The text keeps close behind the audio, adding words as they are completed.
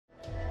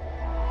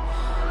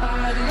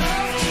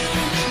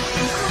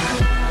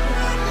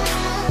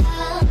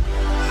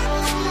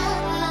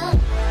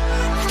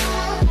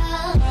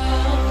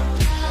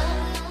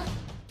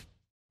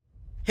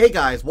Hey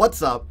guys,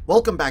 what's up?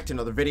 Welcome back to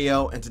another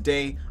video, and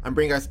today I'm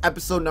bringing us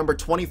episode number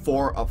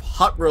 24 of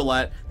HUT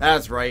Roulette. That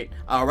is right.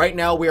 Right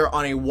now we are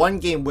on a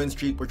one-game win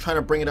streak. We're trying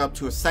to bring it up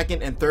to a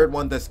second and third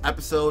one this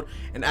episode,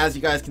 and as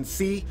you guys can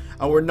see,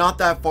 we're not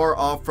that far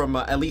off from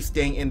at least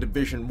staying in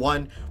Division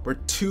 1. We're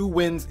 2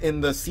 wins in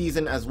the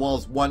season as well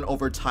as 1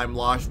 overtime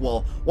loss,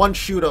 well, 1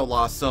 shootout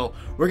loss, so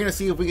we're going to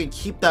see if we can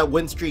keep that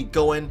win streak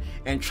going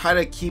and try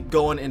to keep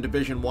going in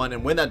Division 1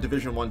 and win that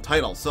Division 1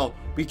 title. So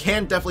we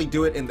can definitely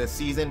do it in this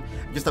season,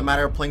 just a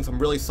matter of playing some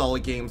really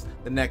solid games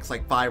the next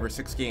like 5 or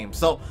 6 games.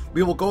 So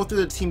we will go through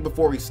the team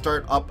before we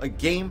start up a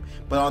game,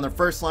 but on the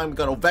first line we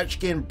got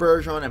Ovechkin,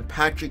 Bergeron, and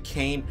Patrick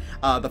Kane,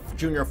 the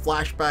junior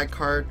flashback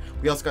card.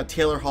 We also got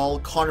Taylor Hall,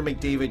 Connor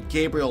McDavid,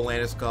 Gabriel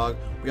Landeskog.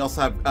 We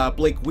also have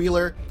Blake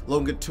Wheeler,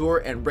 Logan Couture,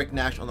 and Rick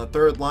Nash on the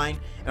third line.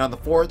 And on the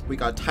fourth, we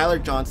got Tyler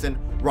Johnson,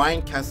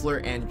 Ryan Kessler,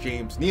 and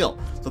James Neal.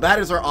 So that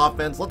is our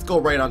offense. Let's go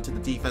right on to the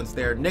defense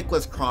there.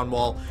 Nicholas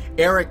Kronwall,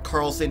 Eric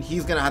Carlson,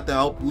 he's going to have to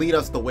help lead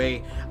us the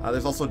way.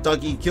 There's also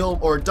Dougie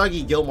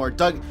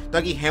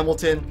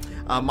Hamilton,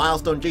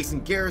 Milestone Jason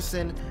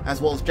Garrison,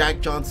 as well as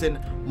Jack Johnson,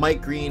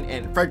 Mike Green,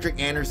 and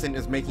Frederick Anderson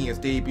is making his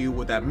debut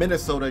with that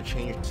Minnesota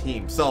changed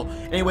team. So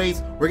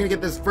anyways, we're going to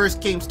get this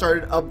first game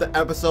started of the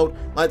episode.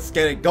 Let's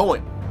get it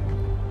going.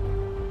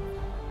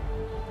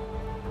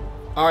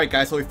 Alright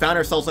guys, so we found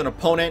ourselves an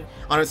opponent.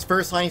 On his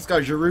first line, he's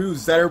got Giroux,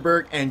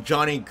 Zetterberg, and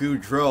Johnny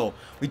Gaudreau.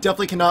 We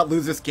definitely cannot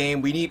lose this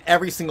game. We need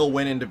every single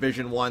win in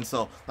Division 1,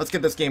 so let's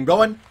get this game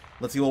going.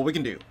 Let's see what we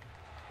can do.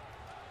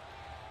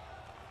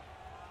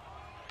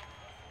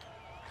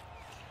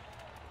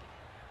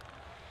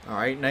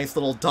 Alright, nice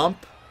little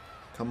dump.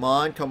 Come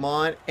on, come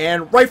on,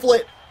 and rifle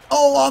it!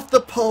 Oh, off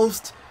the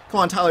post! Come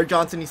on, Tyler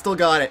Johnson, he still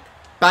got it.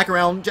 Back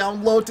around,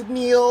 down low to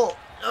Neal.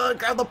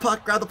 Grab the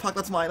puck,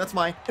 that's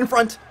mine. In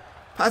front!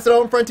 Pass it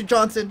out in front to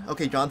Johnson.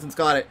 Okay, Johnson's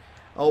got it.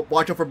 Oh,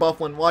 watch out for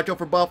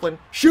Bufflin.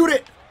 Shoot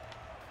it!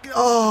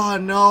 Oh,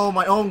 no,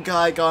 my own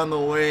guy got in the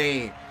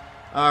way.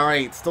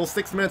 Alright, still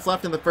 6 minutes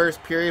left in the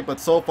first period, but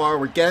so far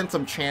we're getting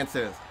some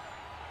chances.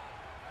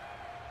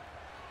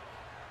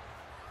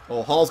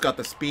 Oh, Hall's got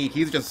the speed.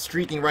 He's just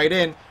streaking right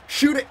in.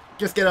 Shoot it!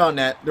 Just get on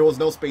net. There was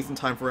no space and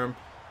time for him.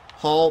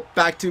 Hall,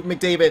 back to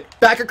McDavid.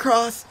 Back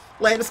across.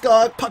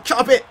 Landeskog, puck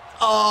chop it.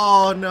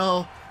 Oh,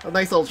 no. A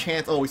nice little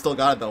chance. Oh, we still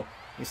got it, though.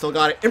 We still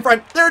got it. In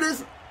front. There it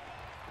is.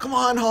 Come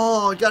on,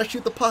 Hall. You gotta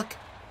shoot the puck.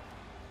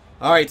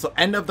 Alright, so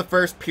end of the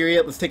first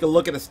period. Let's take a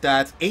look at the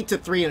stats.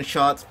 8-3 in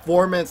shots.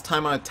 4 minutes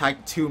time on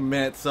attack, 2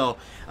 minutes. So,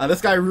 this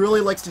guy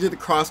really likes to do the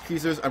cross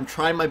creasers. I'm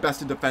trying my best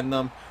to defend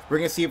them. We're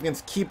gonna see if we can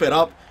keep it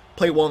up.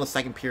 Play well in the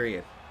second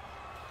period.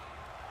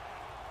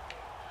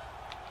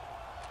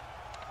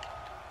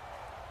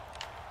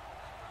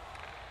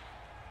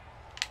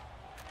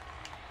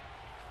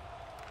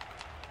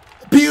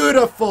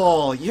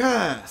 Beautiful!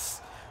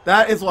 Yes!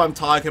 That is what I'm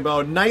talking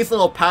about. Nice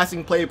little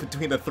passing play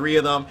between the three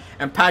of them.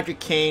 And Patrick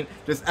Kane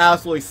just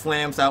absolutely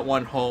slams that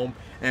one home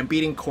and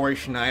beating Corey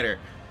Schneider.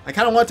 I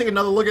kind of want to take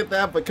another look at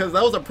that because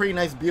that was a pretty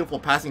nice, beautiful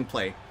passing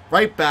play.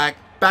 Right back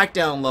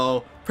down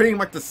low. Pretty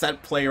much the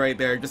set play right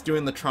there. Just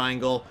doing the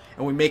triangle.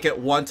 And we make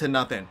it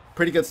 1-0.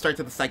 Pretty good start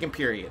to the second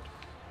period.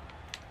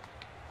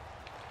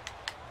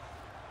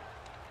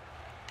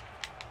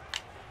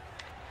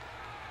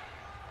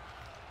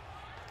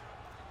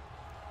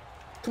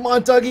 Come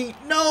on, Dougie.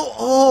 No!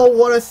 Oh,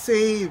 what a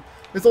save.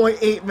 There's only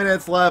 8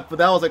 minutes left, but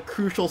that was a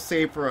crucial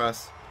save for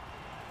us.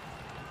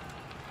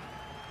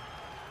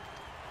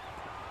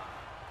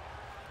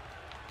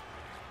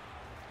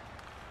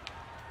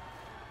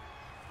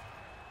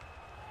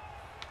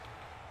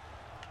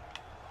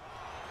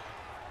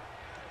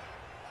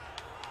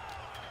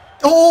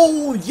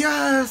 Oh,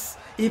 yes!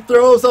 He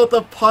throws out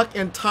the puck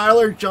and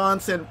Tyler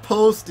Johnson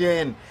post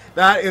in.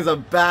 That is a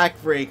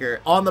backbreaker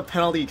on the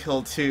penalty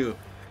kill, too.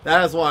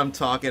 That is what I'm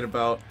talking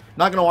about.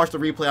 Not going to watch the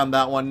replay on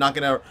that one. Not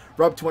going to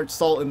rub too much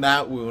salt in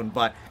that wound.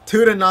 But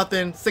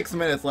 2-0, 6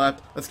 minutes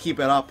left. Let's keep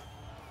it up.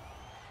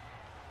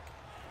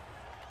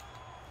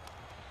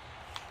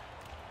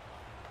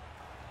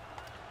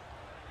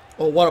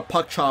 Oh, what a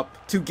puck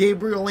chop to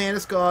Gabriel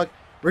Landeskog.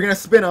 We're going to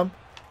spin him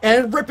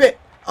and rip it.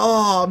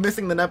 Oh,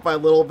 missing the net by a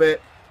little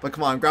bit. But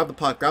come on, grab the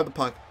puck.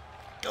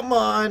 Come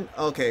on.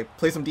 Okay,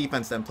 play some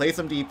defense then. Play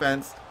some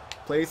defense.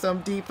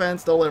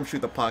 Don't let him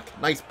shoot the puck.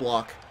 Nice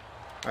block.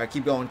 Alright,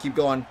 keep going.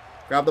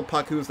 Grab the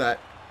puck. Who's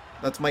that?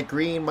 That's Mike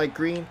Green.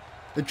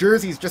 The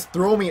jerseys just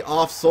throw me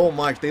off so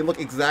much. They look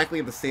exactly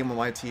the same on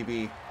my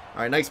TV.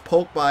 Alright, nice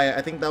poke by,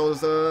 I think that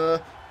was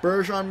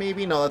Bergeron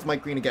maybe? No, that's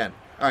Mike Green again.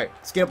 Alright,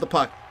 skate up the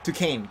puck to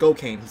Kane. Go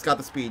Kane. He's got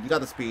the speed. You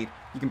got the speed.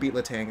 You can beat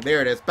Letang. There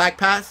it is. Back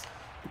pass.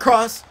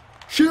 Cross.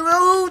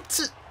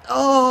 Shoot!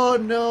 Oh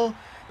no.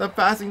 The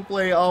passing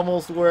play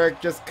almost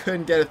worked. Just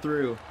couldn't get it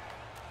through.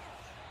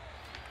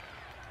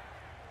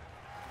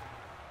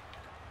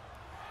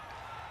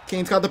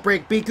 Kane's got the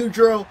break. Beat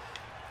Gaudreau.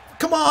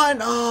 Come on!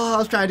 Oh, I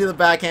was trying to do the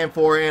backhand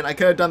forehand. I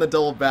could have done the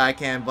double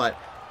backhand, but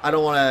I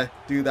don't want to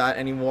do that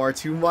anymore.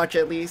 Too much,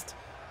 at least.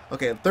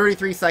 Okay,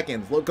 33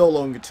 seconds. Go,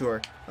 Logan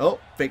Couture. Oh,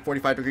 fake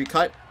 45-degree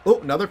cut. Oh,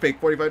 another fake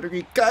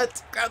 45-degree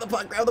cut. Grab the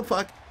puck, grab the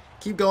puck.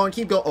 Keep going,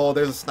 keep going. Oh,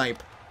 there's a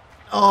snipe.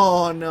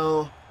 Oh,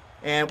 no.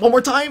 And one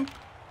more time.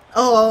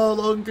 Oh,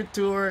 Logan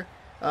Couture.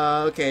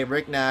 Okay,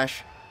 Rick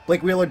Nash.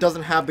 Blake Wheeler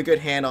doesn't have the good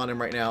hand on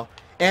him right now.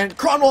 And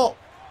Cronwall.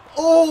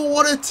 Oh,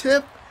 what a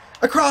tip.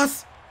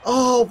 Across.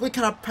 Oh, what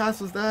kind of pass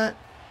was that?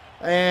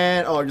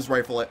 And, oh, just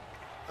rifle it.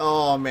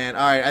 Oh, man.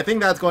 All right, I think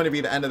that's going to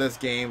be the end of this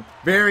game.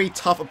 Very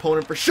tough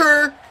opponent for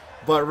sure.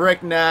 But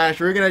Rick Nash,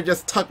 we're going to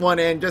just tuck one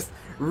in. Just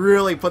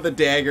really put the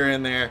dagger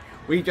in there.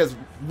 We just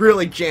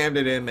really jammed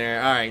it in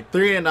there. All right,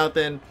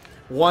 3-0.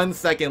 1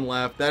 second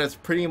left. That is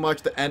pretty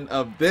much the end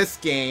of this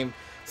game.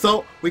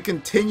 So we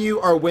continue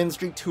our win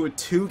streak to a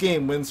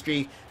 2-game win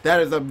streak. That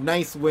is a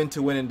nice win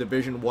to win in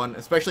Division 1,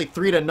 especially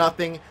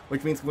 3-0,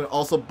 which means we can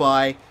also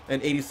buy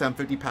an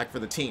 8750 pack for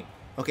the team.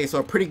 Okay, so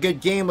a pretty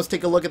good game. Let's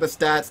take a look at the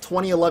stats.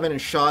 20-11 in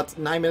shots,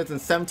 9 minutes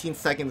and 17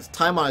 seconds.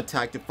 Time on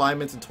attack to 5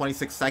 minutes and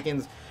 26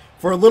 seconds.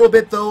 For a little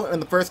bit, though, in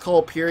the first couple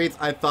of periods,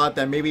 I thought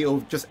that maybe it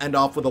would just end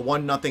off with a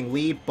 1-0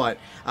 lead, but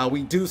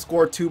we do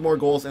score 2 more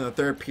goals in the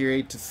third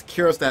period to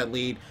secure us that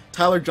lead.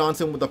 Tyler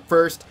Johnson with the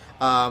first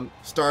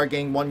star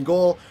getting 1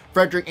 goal.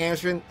 Frederick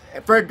Anderson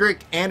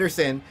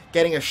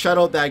getting a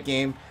shutout that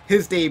game.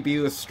 His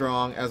debut is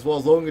strong, as well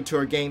as Logan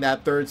Couture getting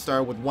that 3rd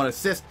star with 1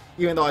 assist,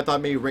 even though I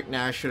thought maybe Rick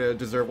Nash should have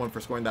deserved one for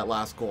scoring that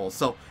last goal.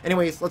 So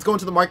anyways, let's go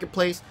into the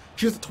marketplace,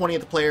 choose the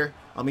 20th player.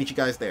 I'll meet you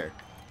guys there.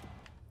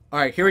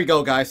 Alright, here we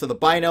go, guys. So the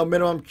buy now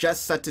minimum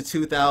just set to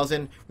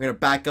 2,000. We're going to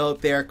back out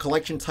there.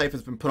 Collection type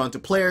has been put onto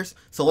players.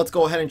 So let's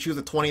go ahead and choose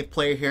the 20th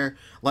player here.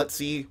 Let's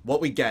see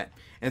what we get.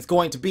 And it's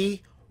going to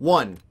be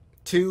 1,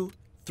 2,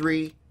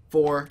 3,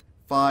 4,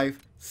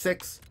 5,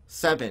 6,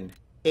 7,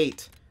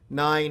 8,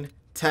 9,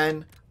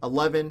 10,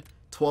 11,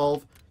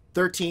 12,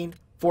 13,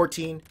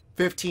 14,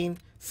 15,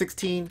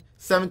 16,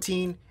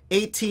 17,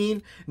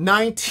 18,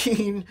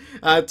 19,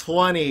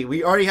 20.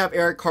 We already have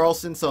Erik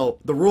Karlsson, so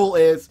the rule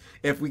is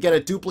if we get a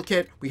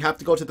duplicate, we have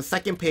to go to the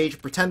second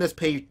page, pretend this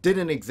page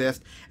didn't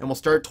exist, and we'll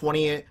start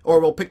 20th,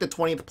 or we'll pick the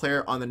 20th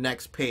player on the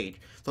next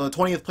page. So the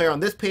 20th player on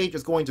this page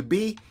is going to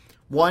be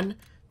 1,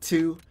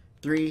 2,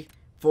 3,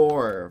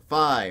 4,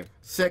 5,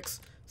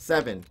 6,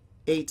 7,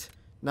 8,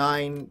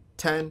 9,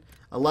 10,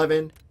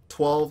 11,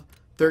 12,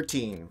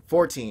 13,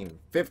 14,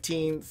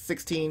 15,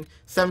 16,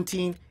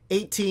 17,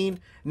 18,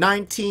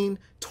 19,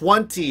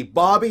 20.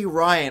 Bobby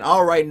Ryan.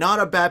 Alright, not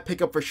a bad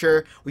pickup for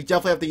sure. We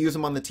definitely have to use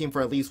him on the team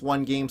for at least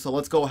 1 game, so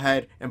let's go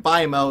ahead and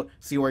buy him out,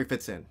 see where he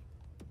fits in.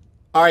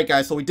 Alright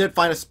guys, so we did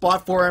find a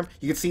spot for him.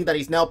 You can see that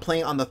he's now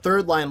playing on the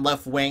 3rd line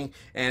left wing,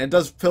 and it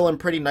does fill in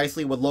pretty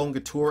nicely with Logan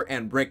Couture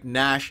and Rick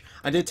Nash.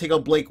 I did take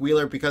out Blake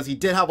Wheeler because he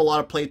did have a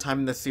lot of play time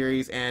in this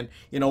series, and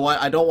you know what,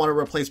 I don't want to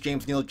replace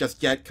James Neal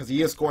just yet because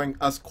he is scoring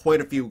us quite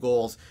a few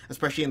goals,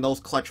 especially in those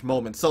clutch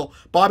moments. So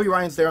Bobby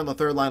Ryan's there on the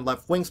 3rd line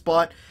left wing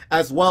spot,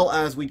 as well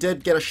as we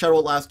did get a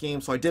shutout last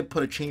game, so I did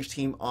put a change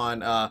team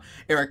on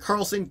Erik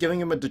Karlsson, giving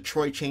him a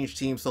Detroit change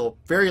team, so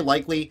very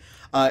likely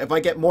if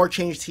I get more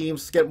change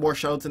teams, get more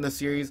shutouts in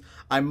this series,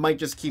 I might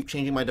just keep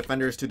changing my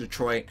defenders to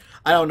Detroit.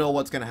 I don't know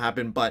what's going to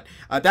happen, but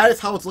that is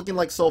how it's looking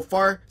like so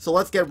far. So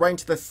let's get right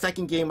into the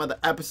second game of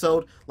the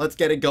episode. Let's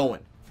get it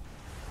going.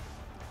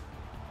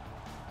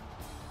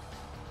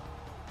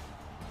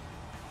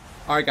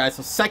 Alright guys,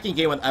 so second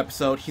game of the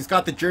episode. He's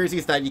got the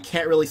jerseys that you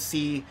can't really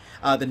see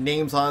the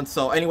names on.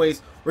 So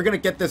anyways, we're going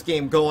to get this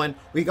game going.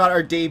 We got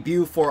our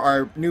debut for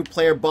our new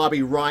player,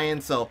 Bobby Ryan.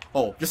 So,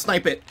 oh, just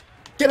snipe it.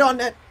 Get on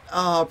net.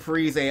 Oh,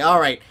 Parise.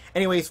 Alright.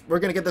 Anyways, we're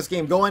going to get this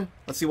game going.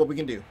 Let's see what we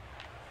can do.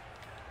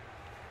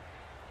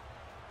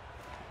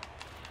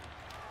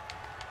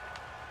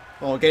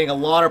 Oh, getting a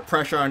lot of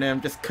pressure on him.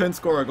 Just couldn't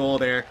score a goal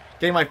there.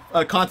 Getting my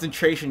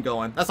concentration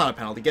going. That's not a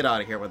penalty. Get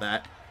out of here with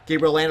that.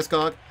 Gabriel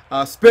Landeskog.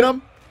 Spin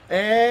him.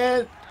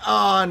 And,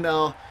 oh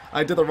no.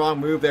 I did the wrong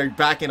move there.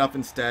 Backing up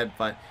instead.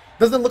 But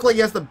doesn't look like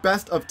he has the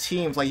best of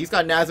teams. Like, he's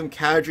got Nazem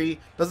Kadri.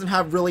 Doesn't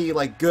have really,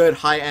 like, good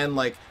high-end,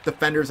 like,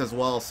 defenders as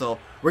well. So,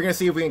 we're going to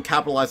see if we can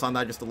capitalize on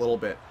that just a little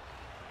bit.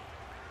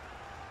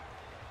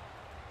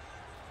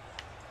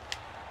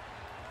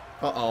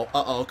 Uh-oh,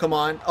 uh-oh, come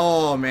on.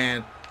 Oh,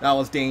 man, that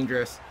was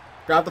dangerous.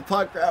 Grab the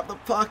puck, grab the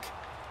puck.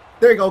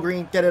 There you go,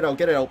 Green. Get it out,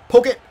 get it out.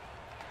 Poke it.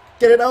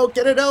 Get it out,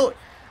 get it out.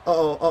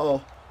 Uh-oh,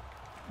 uh-oh.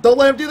 Don't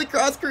let him do the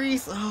cross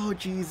crease. Oh,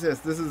 Jesus.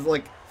 This is,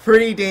 like,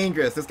 pretty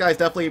dangerous. This guy's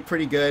definitely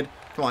pretty good.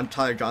 Come on,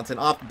 Tyler Johnson.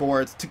 Off the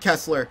boards to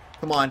Kessler.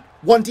 Come on.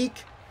 One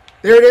deke.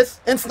 There it is.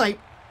 And snipe.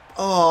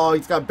 Oh,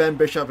 he's got Ben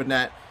Bishop in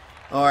net.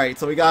 Alright,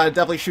 so we gotta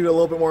definitely shoot a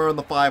little bit more on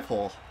the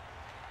 5-hole.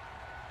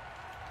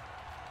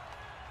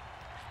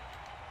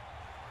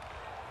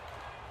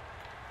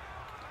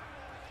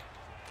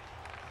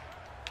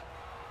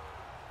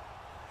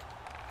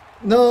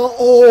 No,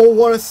 oh,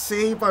 what a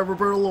save by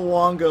Roberto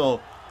Luongo.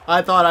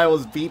 I thought I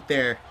was beat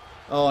there.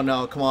 Oh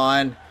no, come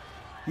on.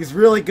 He's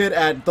really good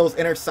at those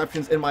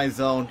interceptions in my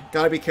zone.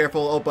 Gotta be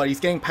careful. Oh, but he's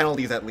getting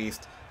penalties at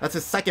least. That's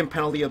his second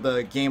penalty of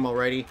the game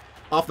already.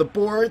 Off the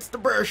boards, the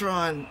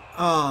Bergeron.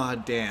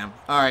 Oh, damn.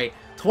 Alright,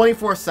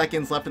 24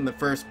 seconds left in the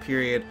first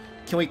period.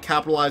 Can we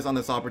capitalize on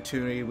this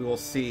opportunity? We will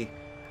see.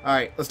 All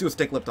right, let's do a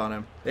stick lift on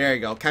him. There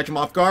you go. Catch him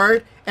off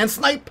guard and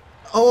snipe.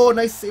 Oh,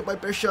 nice save by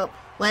Bishop.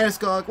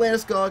 Landeskog,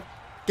 Landeskog.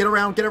 Get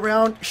around, get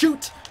around.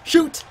 Shoot,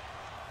 shoot.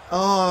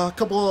 Oh, a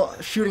couple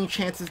shooting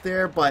chances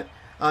there, but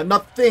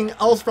nothing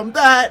else from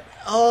that.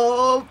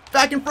 Oh,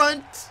 back in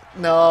front.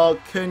 No,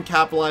 couldn't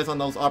capitalize on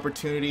those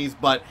opportunities,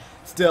 but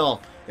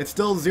still, it's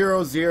still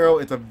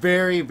 0-0. It's a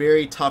very,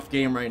 very tough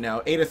game right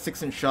now.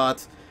 8-6 in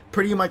shots.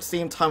 Pretty much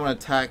same time on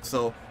attack,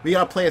 so we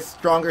gotta play a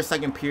stronger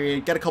second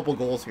period, get a couple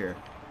goals here.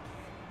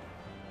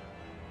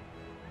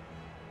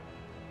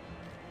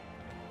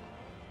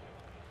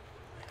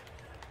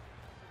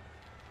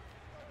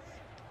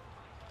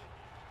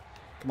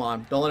 Come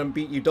on, don't let him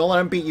beat you, don't let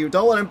him beat you,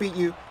 don't let him beat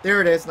you.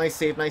 There it is, nice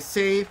save, nice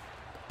save.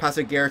 Pass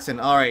to Garrison.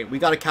 Alright, we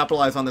gotta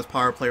capitalize on this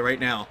power play right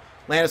now.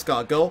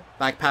 Landeskog, go,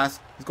 back pass.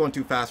 He's going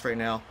too fast right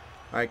now.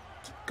 Alright,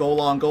 go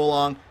along, go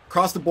along.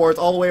 Cross the boards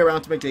all the way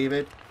around to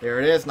McDavid. There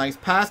it is. Nice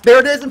pass. There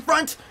it is in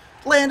front.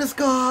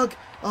 Landeskog.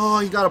 Oh,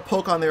 you got a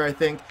poke on there, I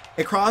think.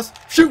 Across.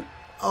 Shoot.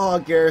 Oh,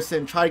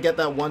 Garrison. Try to get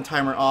that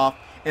one-timer off.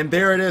 And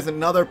there it is.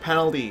 Another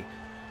penalty.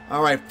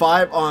 All right.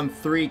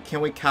 5-on-3.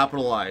 Can we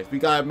capitalize? We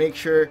got to make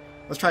sure.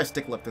 Let's try a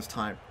stick lift this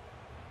time.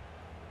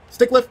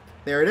 Stick lift.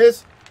 There it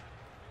is.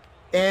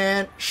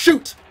 And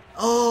shoot.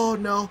 Oh,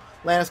 no.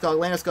 Landeskog.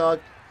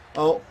 Landeskog.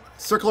 Oh.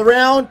 Circle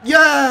around.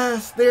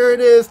 Yes! There it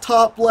is.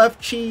 Top left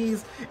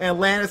cheese. And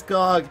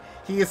Landeskog,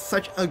 he is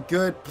such a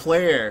good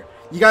player.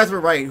 You guys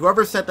were right.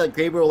 Whoever said that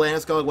Gabriel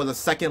Landeskog was a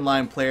second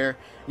line player,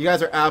 you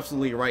guys are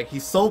absolutely right.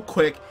 He's so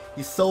quick.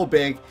 He's so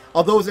big.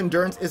 Although his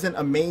endurance isn't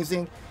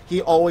amazing,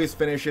 he always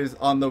finishes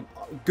on the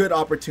good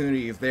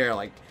opportunities there.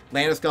 Like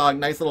Landeskog,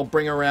 nice little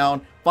bring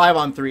around.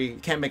 5-on-3. You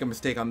can't make a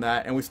mistake on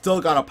that. And we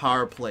still got a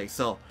power play.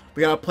 So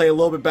we got to play a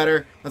little bit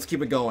better. Let's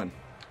keep it going.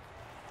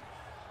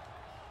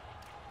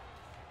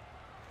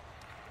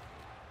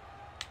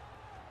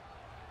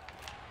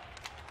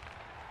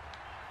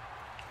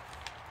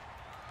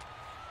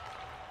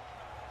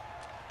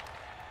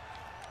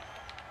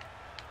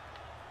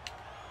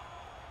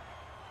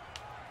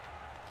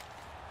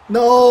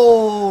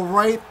 No,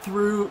 right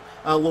through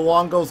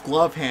Luongo's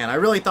glove hand. I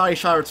really thought he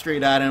shot it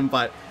straight at him,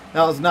 but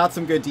that was not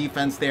some good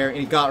defense there, and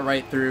he got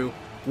right through.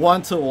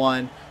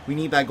 1-1. We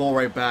need that goal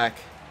right back.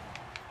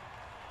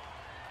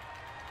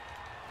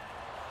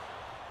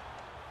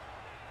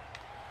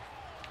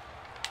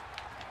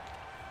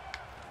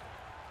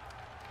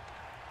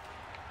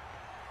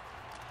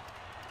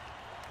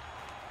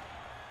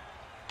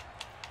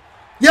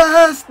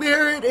 Yes,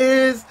 there it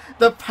is!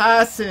 The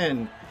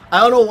passing. I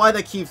don't know why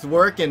that keeps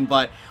working,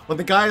 but when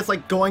the guy is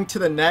like going to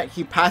the net,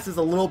 he passes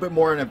a little bit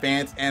more in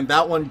advance, and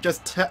that one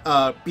just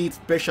beats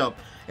Bishop.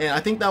 And I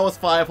think that was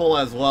 5-hole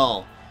as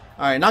well.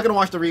 Alright, not going to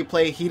watch the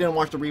replay. He didn't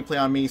watch the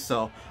replay on me,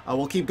 so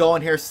we'll keep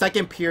going here.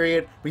 Second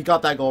period, we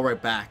got that goal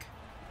right back.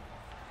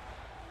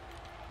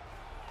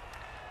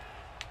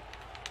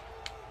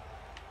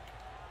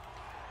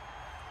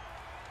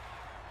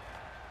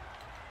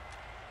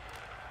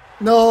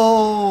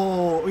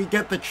 No, we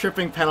get the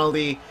tripping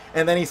penalty,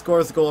 and then he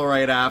scores the goal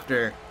right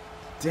after.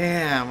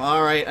 Damn,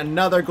 alright,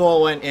 another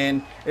goal went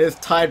in. It is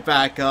tied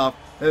back up.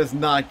 That is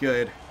not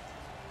good.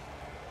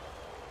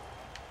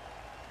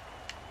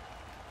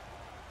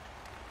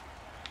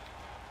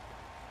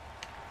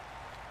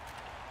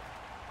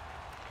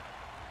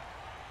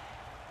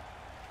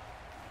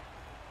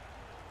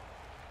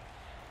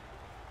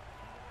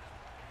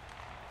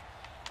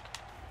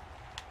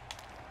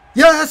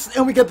 Yes!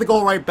 And we get the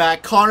goal right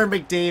back. Connor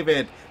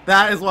McDavid.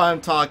 That is what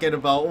I'm talking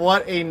about.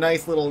 What a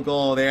nice little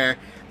goal there.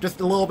 Just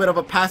a little bit of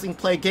a passing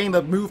play, getting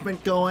the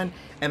movement going,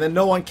 and then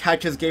no one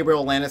catches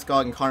Gabriel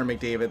Landeskog and Connor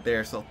McDavid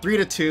there. So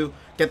 3-2,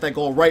 get that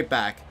goal right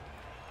back.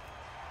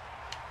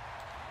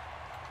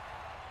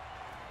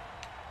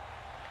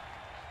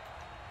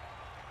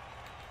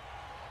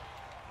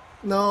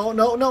 No,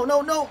 no, no,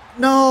 no, no,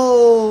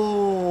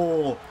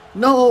 no,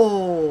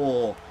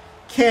 no.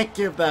 Can't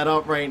give that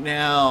up right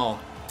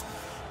now.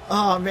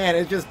 Oh man,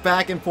 it's just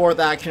back and forth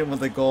action with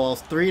the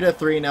goals.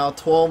 3-3 now,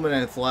 12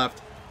 minutes left.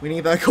 We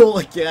need that goal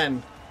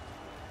again.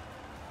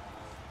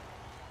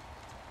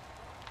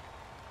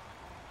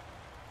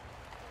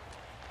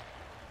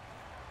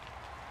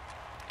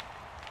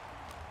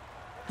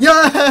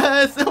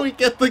 Yes! And we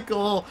get the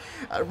goal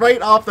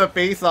right off the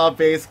face-off,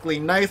 basically.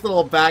 Nice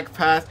little back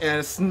pass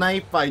and a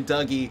snipe by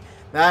Dougie.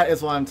 That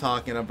is what I'm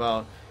talking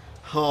about.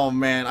 Oh,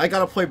 man. I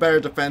gotta play better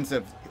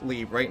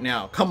defensively right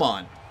now. Come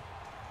on.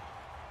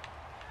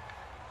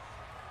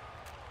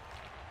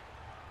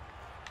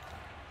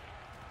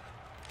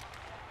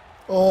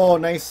 Oh,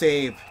 nice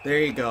save. There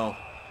you go.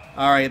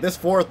 Alright, this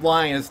fourth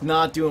line is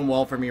not doing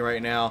well for me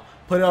right now.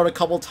 Put it out a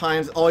couple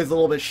times, always a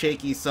little bit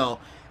shaky, so...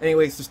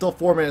 Anyways, there's still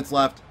 4 minutes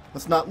left.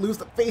 Let's not lose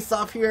the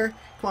face-off here.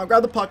 Come on,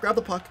 grab the puck, grab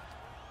the puck.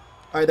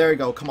 Alright, there you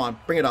go. Come on,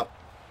 bring it up.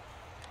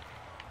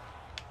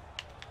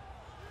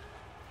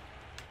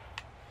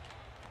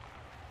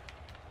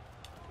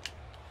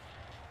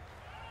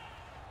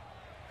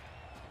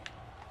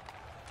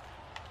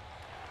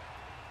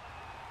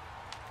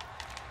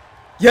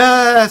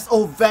 Yes!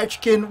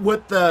 Ovechkin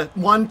with the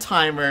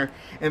one-timer.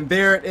 And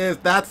there it is.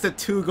 That's the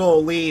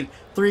 2-goal lead.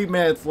 3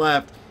 minutes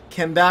left.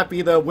 Can that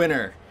be the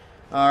winner?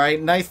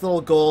 Alright, nice little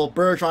goal.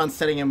 Bergeron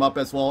setting him up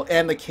as well.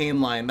 And the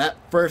Kane line. That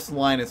first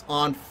line is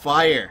on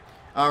fire.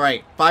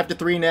 Alright,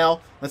 5-3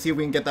 now. Let's see if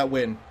we can get that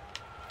win.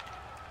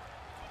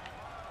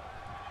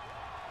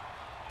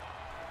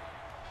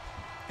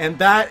 And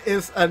that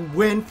is a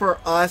win for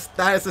us.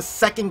 That is the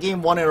second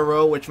game won in a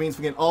row, which means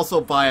we can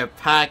also buy a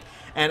pack.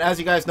 And as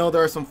you guys know,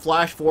 there are some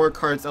flash forward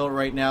cards out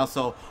right now,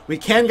 so we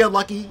can get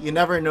lucky. You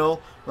never know.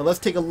 But let's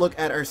take a look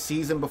at our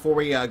season before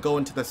we go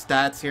into the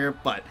stats here.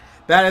 But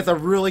that is a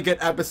really good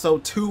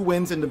episode. 2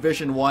 wins in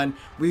Division 1.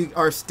 We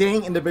are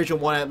staying in Division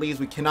 1 at least.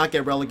 We cannot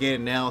get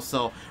relegated now,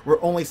 so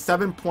we're only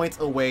 7 points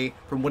away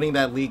from winning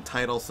that league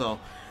title. So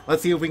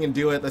let's see if we can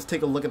do it. Let's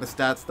take a look at the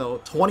stats though.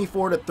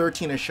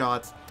 24-13 of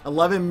shots,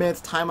 11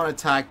 minutes time on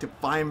attack to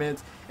 5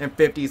 minutes and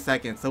 50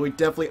 seconds. So we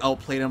definitely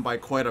outplayed him by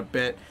quite a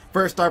bit.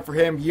 First start for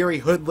him,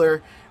 Yuri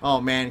Hudler. Oh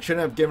man,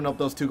 shouldn't have given up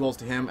those 2 goals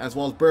to him, as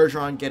well as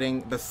Bergeron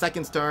getting the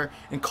 2nd star,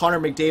 and Connor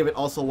McDavid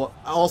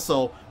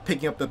also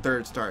picking up the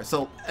 3rd star.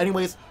 So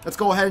anyways, let's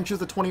go ahead and choose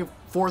the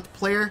 24th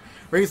player.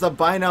 Raise the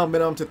buy now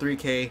minimum to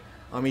 3K.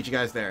 I'll meet you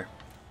guys there.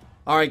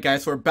 Alright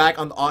guys, so we're back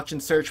on the auction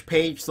search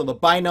page. So the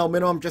buy now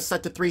minimum just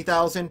set to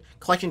 3,000.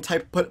 Collection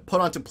type put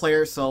onto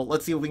player. So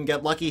let's see if we can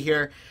get lucky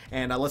here.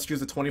 And let's choose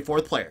the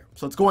 24th player.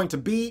 So it's going to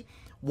be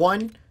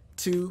 1,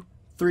 2,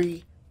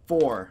 3,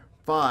 4,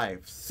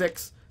 5,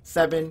 6,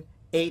 7,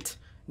 8,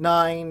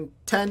 9,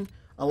 10,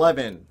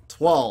 11,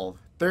 12,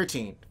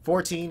 13,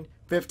 14,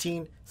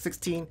 15,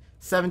 16,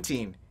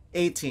 17,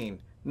 18,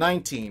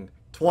 19,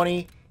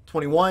 20,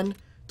 21,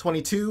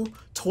 22,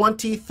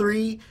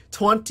 23,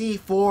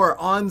 24,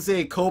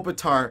 Anze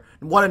Kopitar.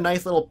 What a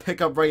nice little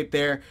pickup right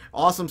there.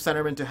 Awesome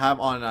centerman to have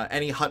on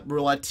any HUT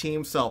Roulette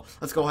team. So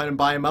let's go ahead and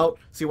buy him out,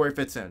 see where he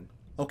fits in.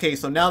 Okay,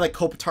 so now that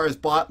Kopitar is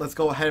bought, let's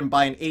go ahead and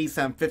buy an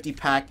 8750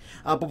 pack.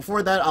 But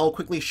before that, I'll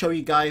quickly show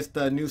you guys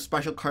the new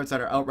special cards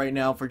that are out right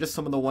now for just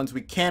some of the ones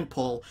we can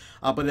pull.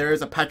 But there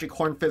is a Patrick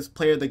Hornfist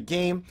player of the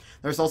game.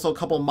 There's also a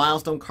couple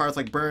milestone cards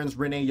like Burns,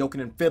 Rene,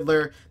 Jokin, and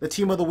Fiddler, the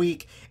team of the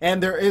week.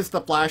 And there is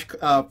the flash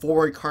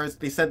forward cards.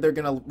 They said they're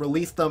going to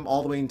release them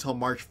all the way until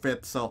March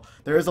 5th. So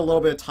there is a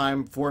little bit of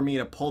time for me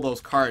to pull those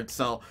cards.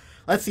 So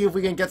let's see if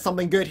we can get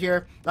something good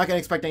here. Not going to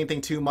expect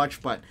anything too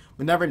much, but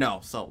we never know.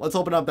 So let's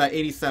open up that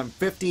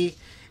 8750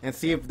 and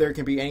see if there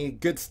can be any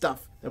good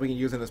stuff that we can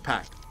use in this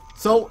pack.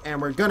 So,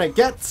 and we're going to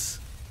get,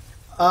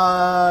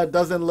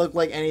 doesn't look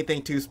like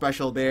anything too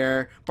special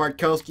there.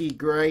 Bartkowski,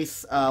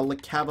 Grace, Le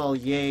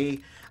Cavalier,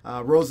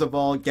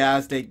 Roosevelt,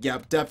 Gazdic.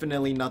 Yep,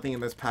 definitely nothing in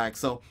this pack.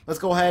 So let's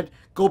go ahead,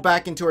 go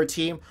back into our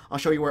team. I'll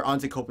show you where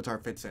Anze Kopitar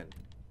fits in.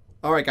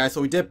 Alright guys, so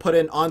we did put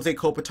in Anze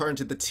Kopitar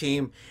into the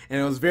team, and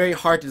it was very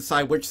hard to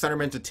decide which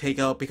centerman to take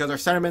out because our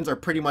centermans are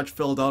pretty much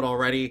filled out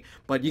already,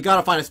 but you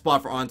gotta find a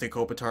spot for Anze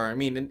Kopitar. I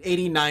mean, an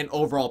 89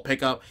 overall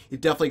pickup, you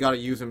definitely gotta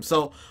use him.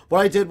 So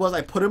what I did was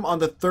I put him on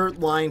the 3rd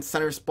line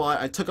center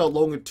spot. I took out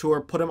Logan Couture,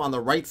 put him on the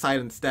right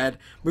side instead,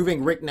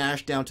 moving Rick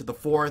Nash down to the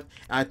 4th.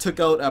 I took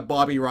out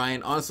Bobby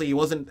Ryan. Honestly, he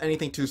wasn't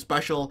anything too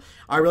special.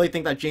 I really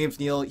think that James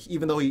Neal,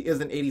 even though he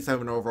is an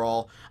 87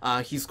 overall,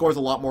 he scores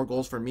a lot more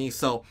goals for me.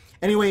 So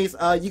anyways,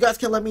 you guys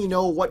can let me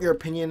know what your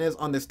opinion is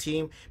on this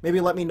team. Maybe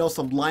let me know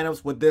some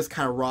lineups with this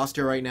kind of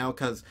roster right now,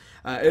 because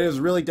it is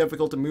really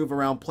difficult to move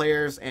around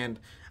players, and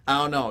I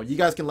don't know. You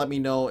guys can let me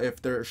know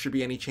if there should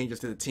be any changes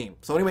to the team.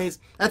 So anyways,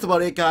 that's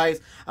about it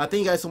guys. Thank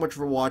you guys so much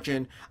for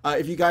watching.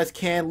 If you guys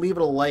can, leave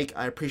it a like.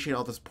 I appreciate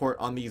all the support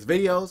on these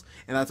videos,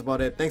 and that's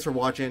about it. Thanks for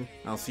watching.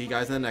 I'll see you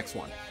guys in the next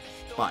one.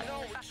 Bye.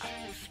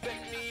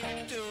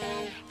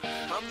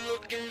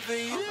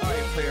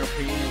 Alright, player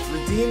please,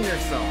 redeem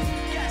yourself.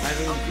 I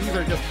mean, these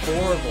are just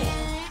horrible.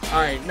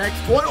 Alright, next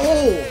one.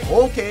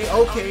 Oh, okay,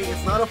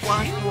 it's not a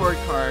flash forward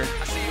card.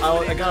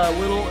 I got a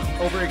little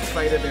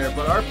overexcited there,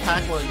 but our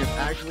pack one is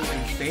actually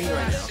insane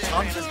right now.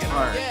 Thompson's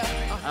card.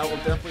 I will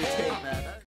definitely take that.